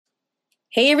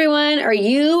Hey everyone, are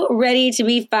you ready to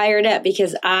be fired up?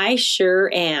 Because I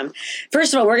sure am.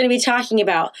 First of all, we're going to be talking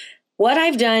about what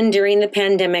I've done during the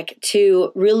pandemic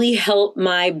to really help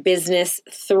my business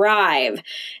thrive.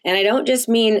 And I don't just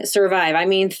mean survive, I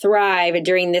mean thrive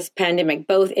during this pandemic,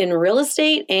 both in real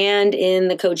estate and in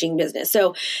the coaching business.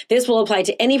 So this will apply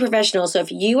to any professional. So if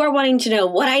you are wanting to know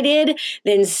what I did,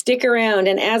 then stick around.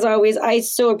 And as always, I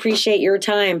so appreciate your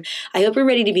time. I hope you're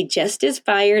ready to be just as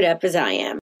fired up as I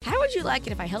am. How would you like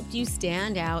it if I helped you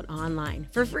stand out online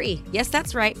for free? Yes,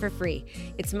 that's right, for free.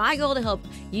 It's my goal to help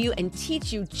you and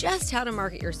teach you just how to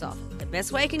market yourself. The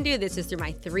best way I can do this is through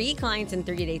my 3 Clients in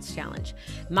 30 Days challenge.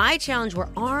 My challenge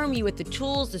will arm you with the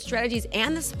tools, the strategies,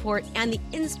 and the support and the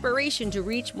inspiration to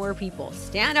reach more people,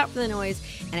 stand out from the noise,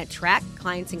 and attract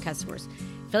clients and customers.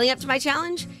 Filling up to my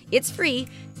challenge? It's free.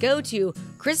 Go to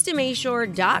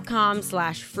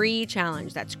KristaMashore.com/free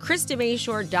challenge. That's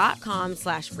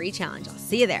KristaMashore.com/free challenge. I'll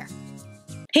see you there.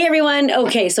 Hey everyone.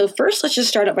 Okay, so first let's just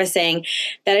start up by saying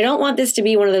that I don't want this to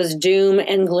be one of those doom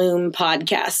and gloom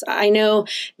podcasts. I know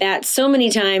that so many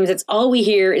times it's all we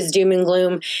hear is doom and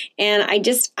gloom, and I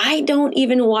don't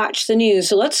even watch the news.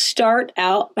 So let's start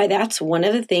out by that's one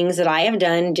of the things that I have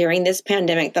done during this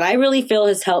pandemic that I really feel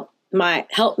has helped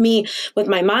me with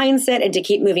my mindset and to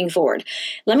keep moving forward.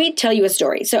 Let me tell you a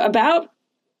story. So about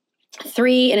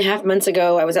 3.5 months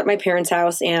ago, I was at my parents'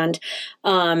 house and,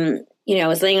 I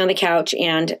was laying on the couch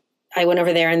and I went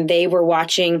over there and they were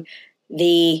watching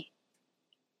the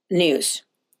news.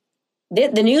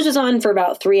 The news was on for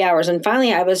about 3 hours. And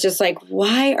finally, I was just like,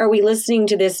 why are we listening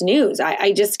to this news?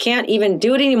 I just can't even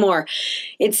do it anymore.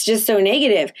 It's just so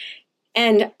negative.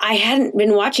 And I hadn't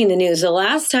been watching the news. The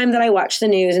last time that I watched the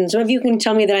news, and some of you can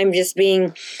tell me that I'm just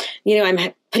being,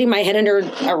 I'm putting my head under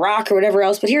a rock or whatever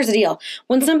else. But here's the deal.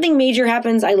 When something major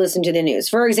happens, I listen to the news.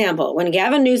 For example, when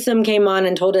Gavin Newsom came on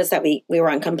and told us that we were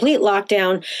on complete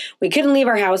lockdown, we couldn't leave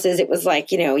our houses. It was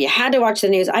like, you had to watch the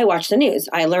news. I watched the news.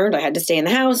 I learned I had to stay in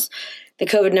the house. The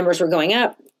COVID numbers were going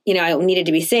up. I needed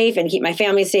to be safe and keep my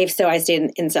family safe. So I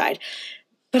stayed inside.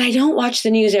 But I don't watch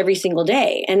the news every single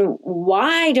day. And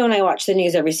why don't I watch the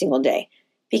news every single day?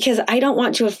 Because I don't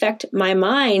want to infect my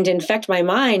mind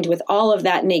with all of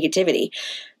that negativity.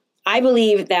 I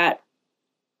believe that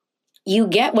you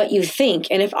get what you think.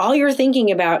 And if all you're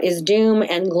thinking about is doom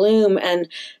and gloom and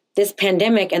this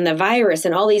pandemic and the virus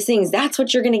and all these things, that's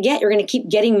what you're going to get. You're going to keep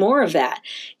getting more of that.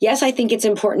 Yes, I think it's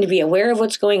important to be aware of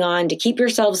what's going on, to keep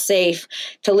yourself safe,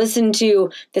 to listen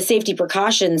to the safety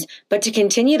precautions, but to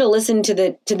continue to listen to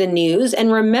the news.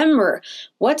 And remember,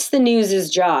 what's the news's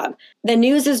job? The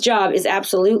news's job is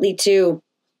absolutely to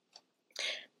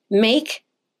make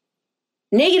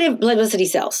negative publicity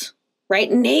sells. Right?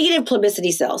 Negative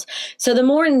publicity sells. So the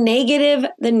more negative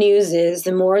the news is,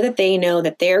 the more that they know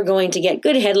that they're going to get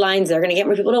good headlines, they're going to get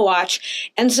more people to watch.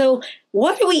 And so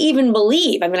what do we even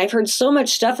believe? I mean, I've heard so much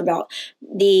stuff about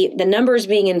the numbers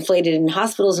being inflated and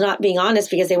hospitals not being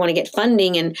honest because they want to get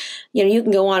funding. And, you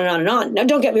can go on and on and on. Now,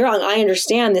 don't get me wrong. I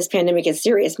understand this pandemic is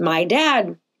serious. My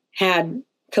dad had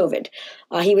COVID.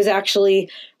 He was actually,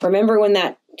 remember when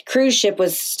that cruise ship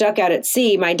was stuck out at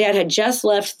sea? My dad had just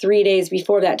left 3 days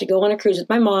before that to go on a cruise with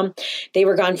my mom. They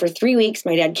were gone for 3 weeks.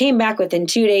 My dad came back within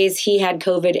 2 days. He had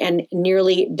COVID and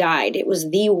nearly died. It was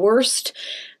the worst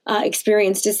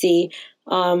experience to see.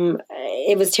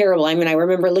 It was terrible. I mean, I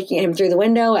remember looking at him through the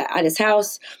window at his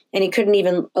house, and he couldn't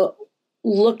even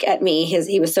look at me.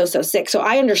 He was so sick. So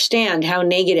I understand how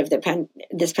negative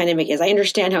this pandemic is. I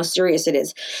understand how serious it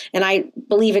is. And I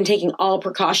believe in taking all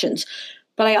precautions.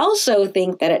 But I also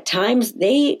think that at times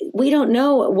we don't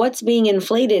know what's being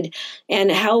inflated and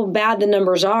how bad the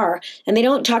numbers are. And they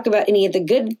don't talk about any of the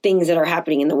good things that are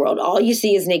happening in the world. All you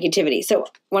see is negativity. So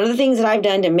one of the things that I've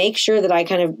done to make sure that I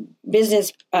kind of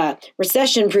business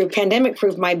recession-proof,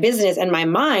 pandemic-proof my business and my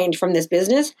mind from this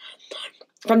pandemic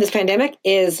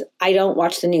is I don't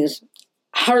watch the news.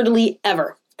 Hardly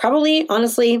ever. Probably,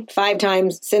 honestly, 5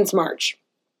 times since March.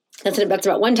 That's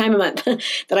about 1 time a month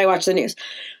that I watch the news.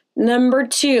 Number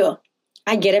 2,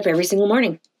 I get up every single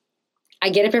morning. I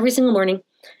get up every single morning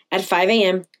at 5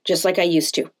 a.m. just like I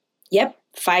used to. Yep,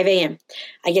 5 a.m.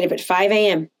 I get up at 5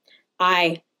 a.m.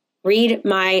 I read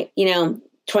my,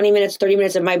 20 minutes, 30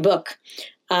 minutes of my book.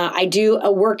 I do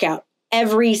a workout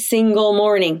every single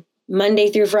morning, Monday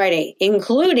through Friday,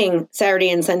 including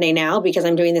Saturday and Sunday now because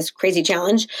I'm doing this crazy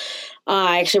challenge.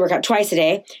 I actually work out twice a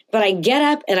day. But I get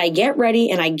up and I get ready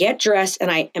and I get dressed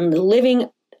and I am living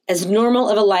as normal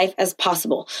of a life as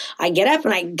possible. I get up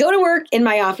and I go to work in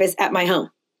my office at my home.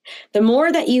 The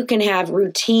more that you can have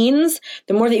routines,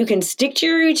 the more that you can stick to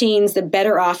your routines, the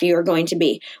better off you are going to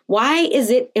be. Why is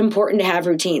it important to have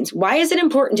routines? Why is it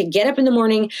important to get up in the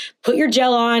morning, put your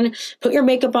gel on, put your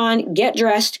makeup on, get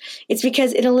dressed? It's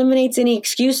because it eliminates any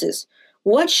excuses.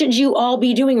 What should you all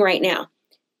be doing right now?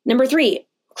 Number 3,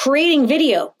 creating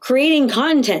video, creating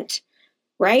content,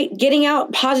 right? Getting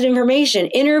out positive information,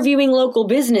 interviewing local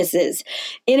businesses,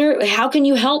 how can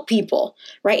you help people,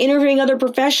 right? Interviewing other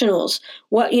professionals,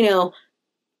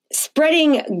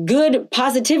 spreading good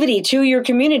positivity to your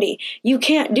community. You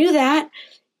can't do that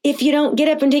if you don't get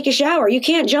up and take a shower. You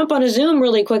can't jump on a Zoom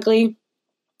really quickly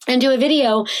and do a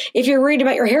video if you're worried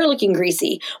about your hair looking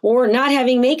greasy or not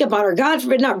having makeup on, or God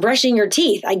forbid, not brushing your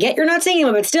teeth. I get you're not saying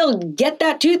them, but still get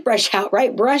that toothbrush out,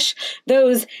 right? Brush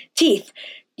those teeth.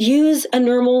 Use a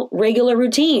normal, regular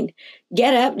routine.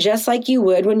 Get up just like you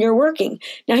would when you're working.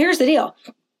 Now, here's the deal.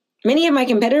 Many of my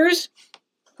competitors,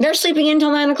 they're sleeping in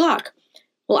till 9 o'clock.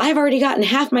 Well, I've already gotten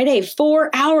half my day. 4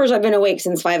 hours I've been awake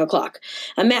since 5 o'clock.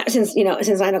 Since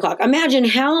 9 o'clock. Imagine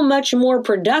how much more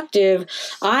productive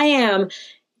I am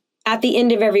at the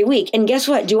end of every week. And guess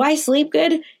what? Do I sleep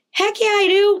good? Heck yeah, I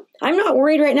do. I'm not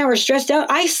worried right now or stressed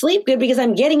out. I sleep good because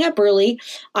I'm getting up early.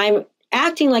 I'm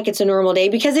acting like it's a normal day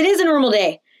because it is a normal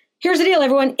day. Here's the deal,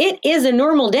 everyone. It is a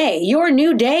normal day. Your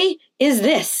new day is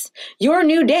this. Your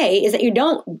new day is that you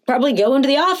don't probably go into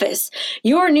the office.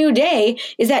 Your new day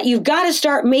is that you've got to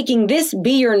start making this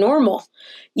be your normal.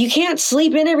 You can't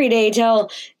sleep in every day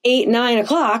till 8, 9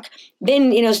 o'clock,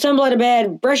 then, stumble out of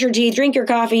bed, brush your teeth, drink your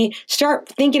coffee, start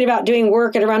thinking about doing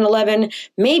work at around 11,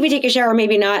 maybe take a shower,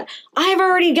 maybe not. I've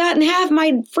already gotten half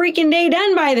my freaking day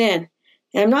done by then.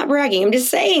 And I'm not bragging. I'm just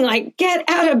saying, get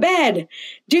out of bed.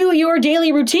 Do your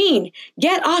daily routine.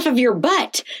 Get off of your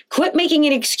butt. Quit making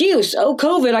an excuse. Oh,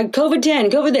 COVID, COVID-10,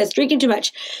 COVID this, drinking too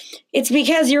much. It's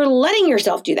because you're letting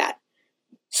yourself do that.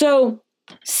 So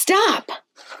stop.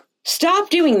 Stop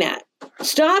doing that.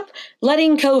 Stop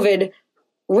letting COVID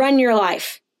run your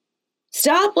life.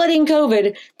 Stop letting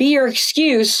COVID be your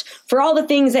excuse for all the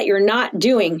things that you're not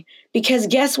doing. Because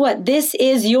guess what? This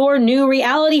is your new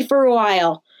reality for a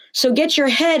while. So get your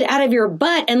head out of your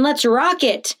butt and let's rock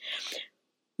it.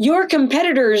 Your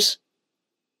competitors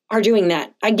are doing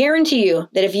that. I guarantee you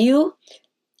that if you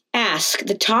ask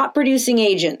the top producing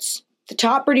agents, the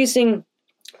top producing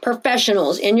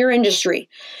professionals in your industry,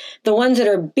 the ones that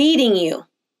are beating you,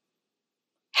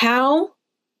 how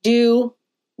do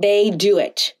they do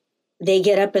it? They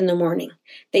get up in the morning.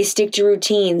 They stick to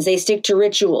routines. They stick to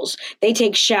rituals. They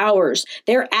take showers.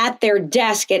 They're at their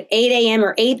desk at 8 a.m.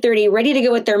 or 8:30, ready to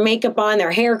go with their makeup on,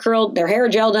 their hair curled, their hair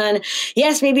gel done.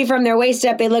 Yes, maybe from their waist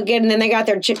up, they look good, and then they got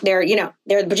their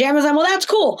pajamas on. Well, that's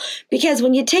cool, because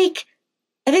when you take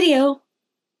a video,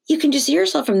 you can just see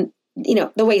yourself from,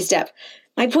 the waist up.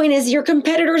 My point is, your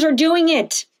competitors are doing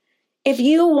it. If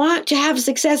you want to have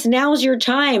success, now's your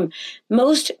time.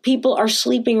 Most people are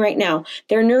sleeping right now.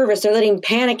 They're nervous. They're letting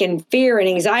panic and fear and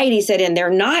anxiety set in.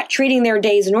 They're not treating their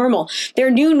days normal.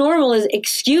 Their new normal is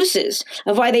excuses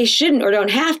of why they shouldn't or don't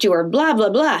have to or blah,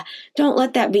 blah, blah. Don't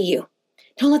let that be you.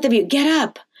 Don't let that be you. Get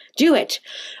up. Do it.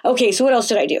 Okay, so what else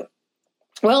did I do?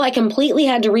 Well, I completely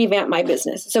had to revamp my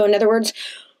business. So in other words,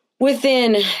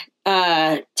 within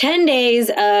 10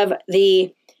 days of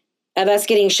us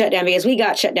getting shut down, because we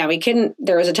got shut down.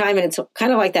 There was a time, and it's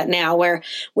kind of like that now, where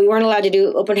we weren't allowed to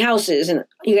do open houses. And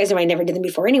you guys know I never did them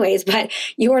before anyways, but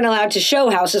you weren't allowed to show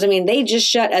houses. I mean, they just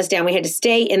shut us down. We had to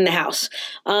stay in the house.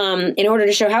 In order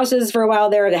to show houses for a while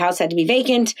there, the house had to be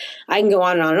vacant. I can go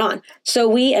on and on and on. So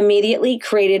we immediately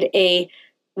created a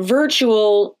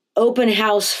virtual open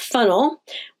house funnel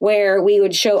where we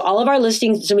would show all of our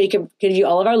listings. Somebody could view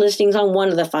all of our listings on one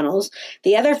of the funnels.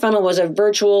 The other funnel was a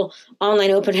virtual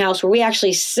online open house where we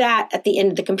actually sat at the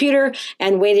end of the computer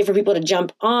and waited for people to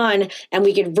jump on, and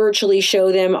we could virtually show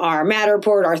them our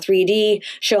Matterport, our 3D,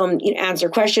 show them, answer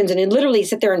questions, and then literally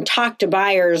sit there and talk to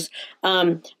buyers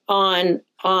on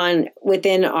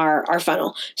within our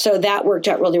funnel. So that worked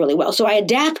out really, really well. So I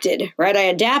adapted, right?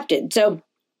 So,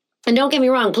 and don't get me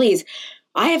wrong, please.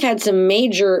 I have had some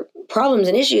major problems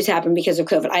and issues happen because of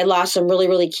COVID. I lost some really,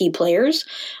 really key players.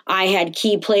 I had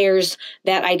key players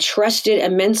that I trusted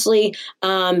immensely,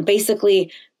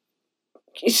 basically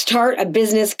start a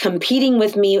business competing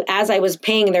with me as I was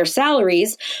paying their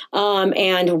salaries.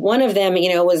 And one of them,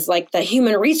 was like the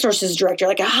human resources director,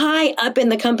 like a high up in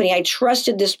the company. I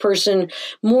trusted this person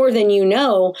more than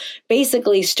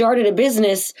basically started a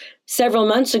business several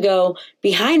months ago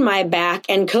behind my back,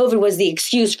 and COVID was the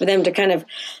excuse for them to kind of,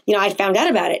 I found out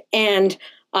about it, and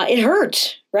it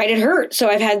hurt, right? It hurt. So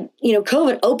I've had,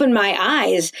 COVID open my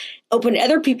eyes, opened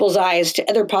other people's eyes to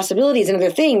other possibilities and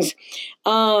other things.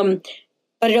 But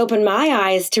it opened my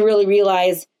eyes to really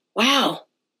realize, wow,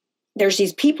 there's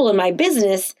these people in my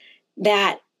business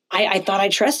that I thought I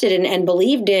trusted and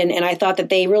believed in. And I thought that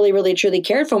they really, really, truly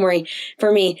cared for me.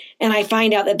 And I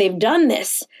find out that they've done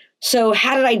this. So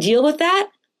how did I deal with that?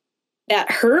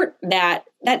 That hurt, that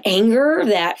anger,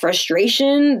 that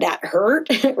frustration, that hurt,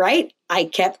 right? I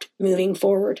kept moving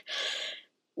forward.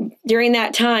 During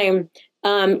that time,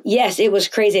 yes, it was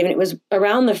crazy. I mean, it was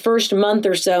around the first month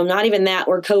or so, not even that,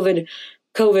 where COVID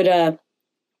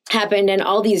happened and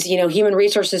all these, human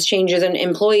resources changes and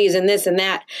employees and this and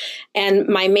that. And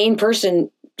my main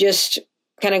person just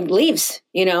kind of leaves,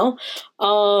 and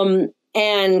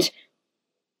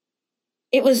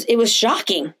it was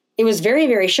shocking. It was very,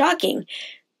 very shocking.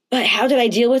 But how did I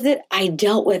deal with it? I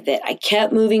dealt with it. I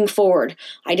kept moving forward.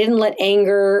 I didn't let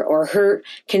anger or hurt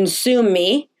consume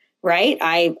me, right?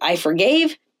 I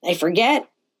forgave, I forget,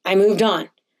 I moved on.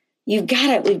 We've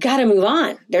got to move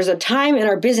on. There's a time in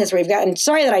our business where and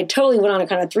sorry that I totally went on a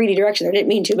kind of 3D direction. I didn't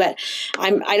mean to, but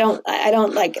I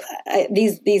don't like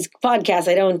these podcasts.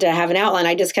 I don't have an outline.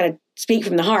 I just kind of speak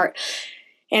from the heart.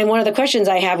 And one of the questions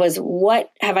I have was, what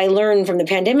have I learned from the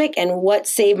pandemic and what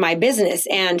saved my business?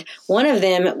 And one of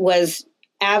them was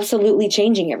absolutely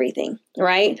changing everything,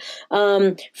 right?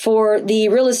 For the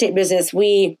real estate business,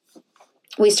 we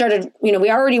started, we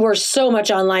already were so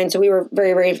much online. So we were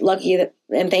very, very lucky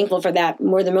and thankful for that,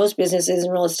 more than most businesses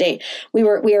in real estate. We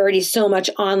were already so much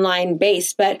online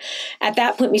based. But at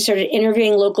that point, we started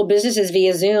interviewing local businesses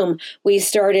via Zoom. We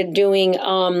started doing,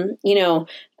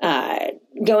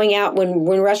 going out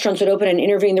when restaurants would open and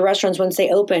interviewing the restaurants once they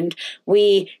opened.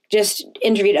 We just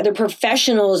interviewed other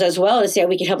professionals as well to see how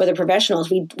we could help other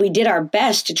professionals. We did our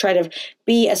best to try to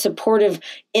be a supportive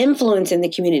influence in the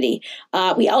community.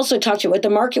 We also talked about what the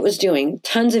market was doing,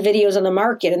 tons of videos on the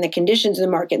market and the conditions of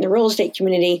the market and the real estate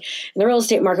community and the real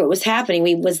estate market, what was happening.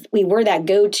 We were that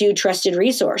go-to trusted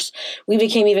resource. We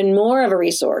became even more of a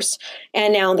resource.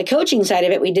 And now on the coaching side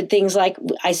of it, we did things like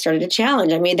I started a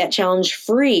challenge. I made that challenge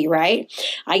free, right?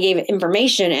 I gave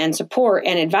information and support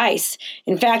and advice.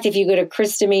 In fact, if you go to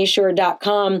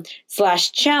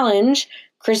KristaMashore.com/challenge,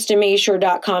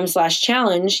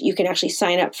 KristaMashore.com/challenge, you can actually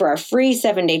sign up for our free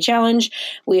 7-day challenge.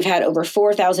 We've had over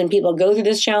 4,000 people go through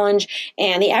this challenge,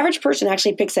 and the average person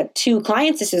actually picks up 2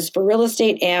 clients. This is for real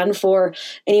estate and for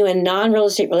anyone non-real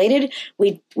estate related.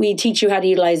 We teach you how to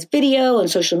utilize video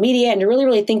and social media and to really,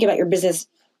 really think about your business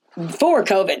for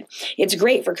COVID. It's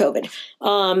great for COVID.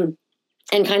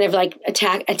 And kind of like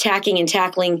attacking and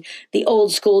tackling the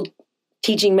old school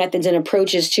teaching methods and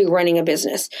approaches to running a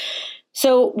business.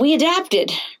 So we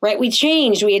adapted, right? We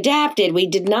changed, we adapted. We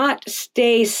did not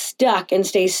stay stuck and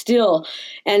stay still.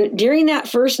 And during that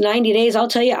first 90 days, I'll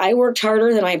tell you, I worked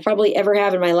harder than I probably ever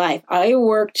have in my life. I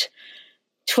worked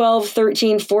 12,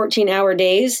 13, 14-hour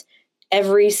days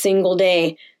every single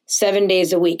day, 7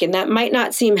 days a week. And that might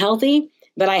not seem healthy,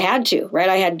 but I had to, right?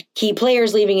 I had key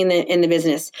players leaving in the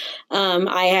business.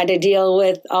 I had to deal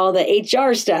with all the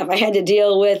HR stuff. I had to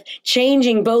deal with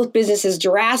changing both businesses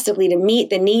drastically to meet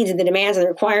the needs and the demands and the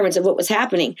requirements of what was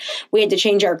happening. We had to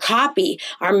change our copy,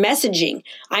 our messaging.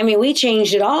 I mean, we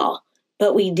changed it all,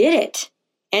 but we did it.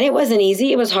 And it wasn't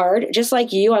easy. It was hard. Just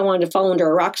like you, I wanted to fall under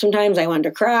a rock sometimes. I wanted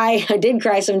to cry. I did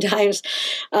cry sometimes.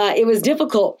 It was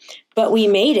difficult, but we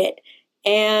made it.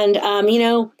 And,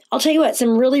 I'll tell you what,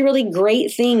 some really, really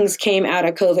great things came out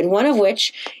of COVID. One of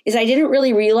which is I didn't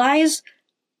really realize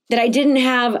that I didn't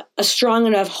have a strong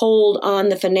enough hold on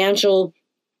the financial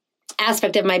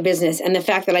aspect of my business, and the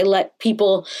fact that I let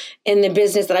people in the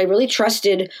business that I really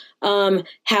trusted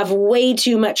have way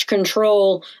too much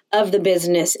control of the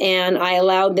business, and I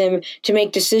allowed them to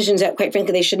make decisions that, quite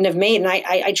frankly, they shouldn't have made. And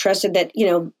I trusted that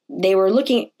they were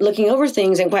looking over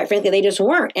things, and quite frankly, they just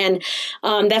weren't. And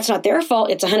that's not their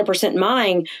fault. It's 100%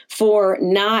 mine for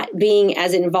not being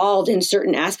as involved in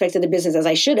certain aspects of the business as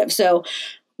I should have. So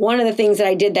one of the things that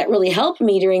I did that really helped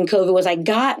me during COVID was I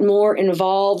got more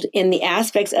involved in the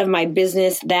aspects of my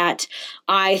business that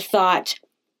I thought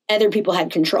other people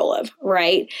had control of,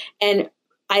 right? And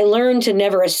I learned to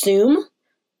never assume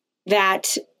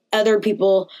that other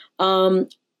people can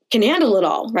handle it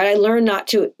all, right? I learned not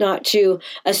to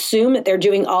assume that they're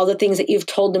doing all the things that you've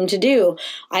told them to do.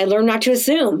 I learned not to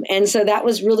assume. And so that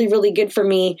was really, really good for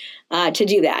me to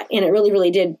do that. And it really,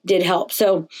 really did help.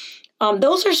 So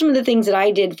those are some of the things that I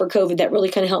did for COVID that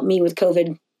really kind of helped me with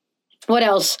COVID. What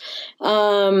else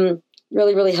really,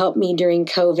 really helped me during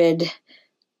COVID?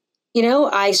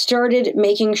 I started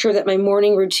making sure that my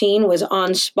morning routine was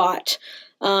on spot.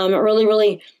 Really,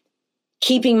 really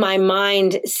keeping my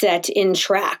mindset in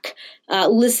track,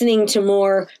 listening to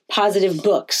more positive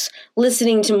books,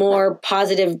 listening to more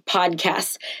positive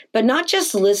podcasts, but not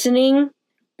just listening,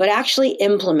 but actually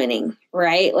implementing,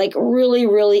 right? Like really,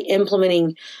 really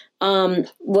implementing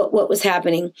what was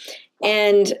happening.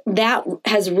 And that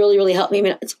has really, really helped me. I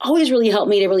mean, it's always really helped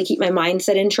me to really keep my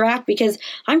mindset in track, because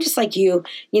I'm just like you.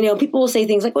 People will say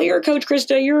things like, well, you're a coach,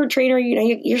 Krista, you're a trainer,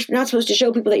 you're not supposed to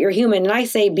show people that you're human. And I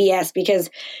say BS,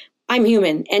 because I'm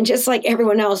human. And just like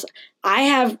everyone else, I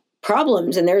have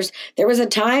problems. And there was a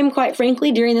time, quite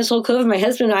frankly, during this whole COVID, my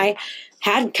husband and I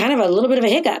had kind of a little bit of a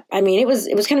hiccup. I mean, it was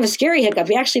kind of a scary hiccup.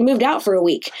 He actually moved out for a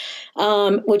week,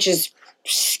 which is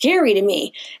scary to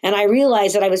me. And I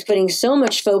realized that I was putting so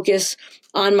much focus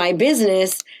on my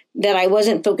business that I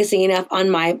wasn't focusing enough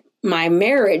on my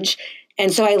marriage.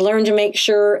 And so I learned to make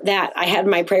sure that I had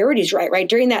my priorities right?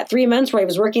 During that 3 months where I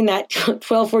was working that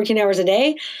 12, 14 hours a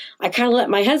day, I kind of let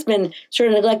my husband sort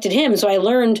of neglected him. So I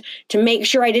learned to make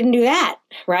sure I didn't do that,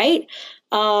 right?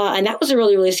 And that was a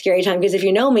really, really scary time, because if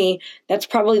you know me, that's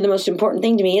probably the most important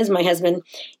thing to me is my husband.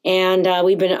 And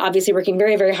we've been obviously working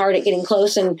very, very hard at getting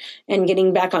close and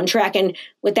getting back on track. And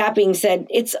with that being said,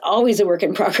 it's always a work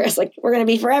in progress. Like, we're going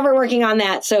to be forever working on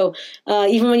that. So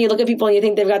even when you look at people and you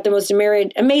think they've got the most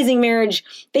amazing marriage,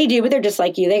 they do, but they're just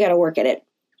like you. They got to work at it.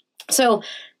 So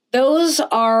those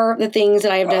are the things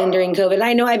that I have done during COVID. And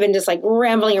I know I've been just like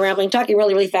rambling, talking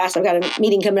really, really fast. I've got a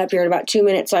meeting coming up here in about 2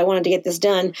 minutes, so I wanted to get this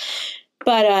done.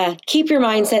 But keep your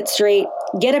mindset straight.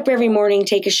 Get up every morning,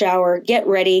 take a shower, get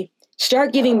ready,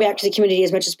 start giving back to the community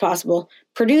as much as possible.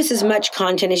 Produce as much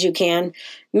content as you can.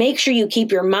 Make sure you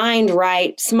keep your mind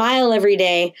right. Smile every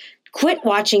day. Quit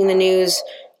watching the news.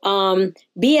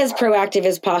 Be as proactive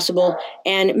as possible,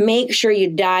 and make sure you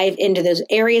dive into those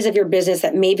areas of your business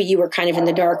that maybe you were kind of in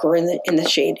the dark or in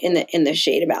the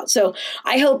shade about. So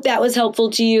I hope that was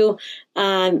helpful to you.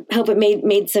 Hope it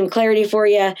made some clarity for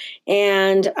you.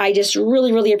 And I just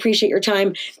really, really appreciate your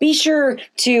time. Be sure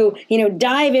to,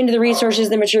 dive into the resources,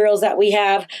 the materials that we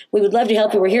have. We would love to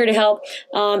help you. We're here to help.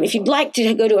 If you'd like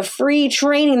to go to a free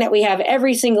training that we have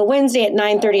every single Wednesday at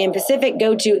 9:30 a.m. Pacific,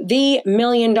 go to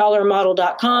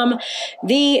themilliondollarmodel.com,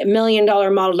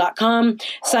 themilliondollarmodel.com.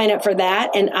 Sign up for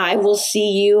that, and I will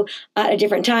see you at a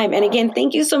different time. And again,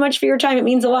 thank you so much for your time. It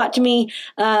means a lot to me.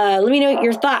 Let me know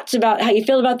your thoughts about how you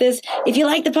feel about this. If you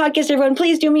like the podcast, everyone,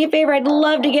 please do me a favor. I'd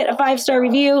love to get a 5-star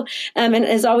review. And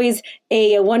as always,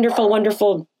 a wonderful,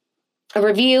 wonderful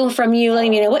review from you,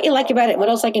 letting me know what you like about it, what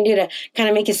else I can do to kind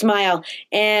of make you smile.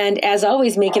 And as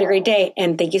always, make it a great day.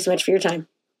 And thank you so much for your time.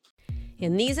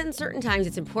 In these uncertain times,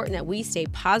 it's important that we stay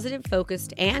positive,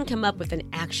 focused, and come up with an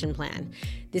action plan.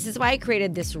 This is why I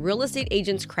created this Real Estate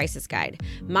Agent's Crisis Guide.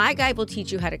 My guide will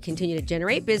teach you how to continue to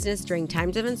generate business during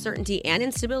times of uncertainty and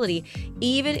instability,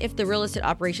 even if the real estate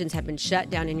operations have been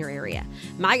shut down in your area.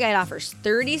 My guide offers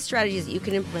 30 strategies that you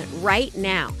can implement right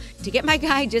now. To get my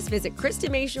guide, just visit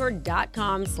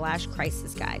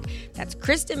KristaMashore.com/crisis guide. That's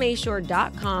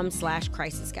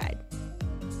KristaMashore.com/crisis guide.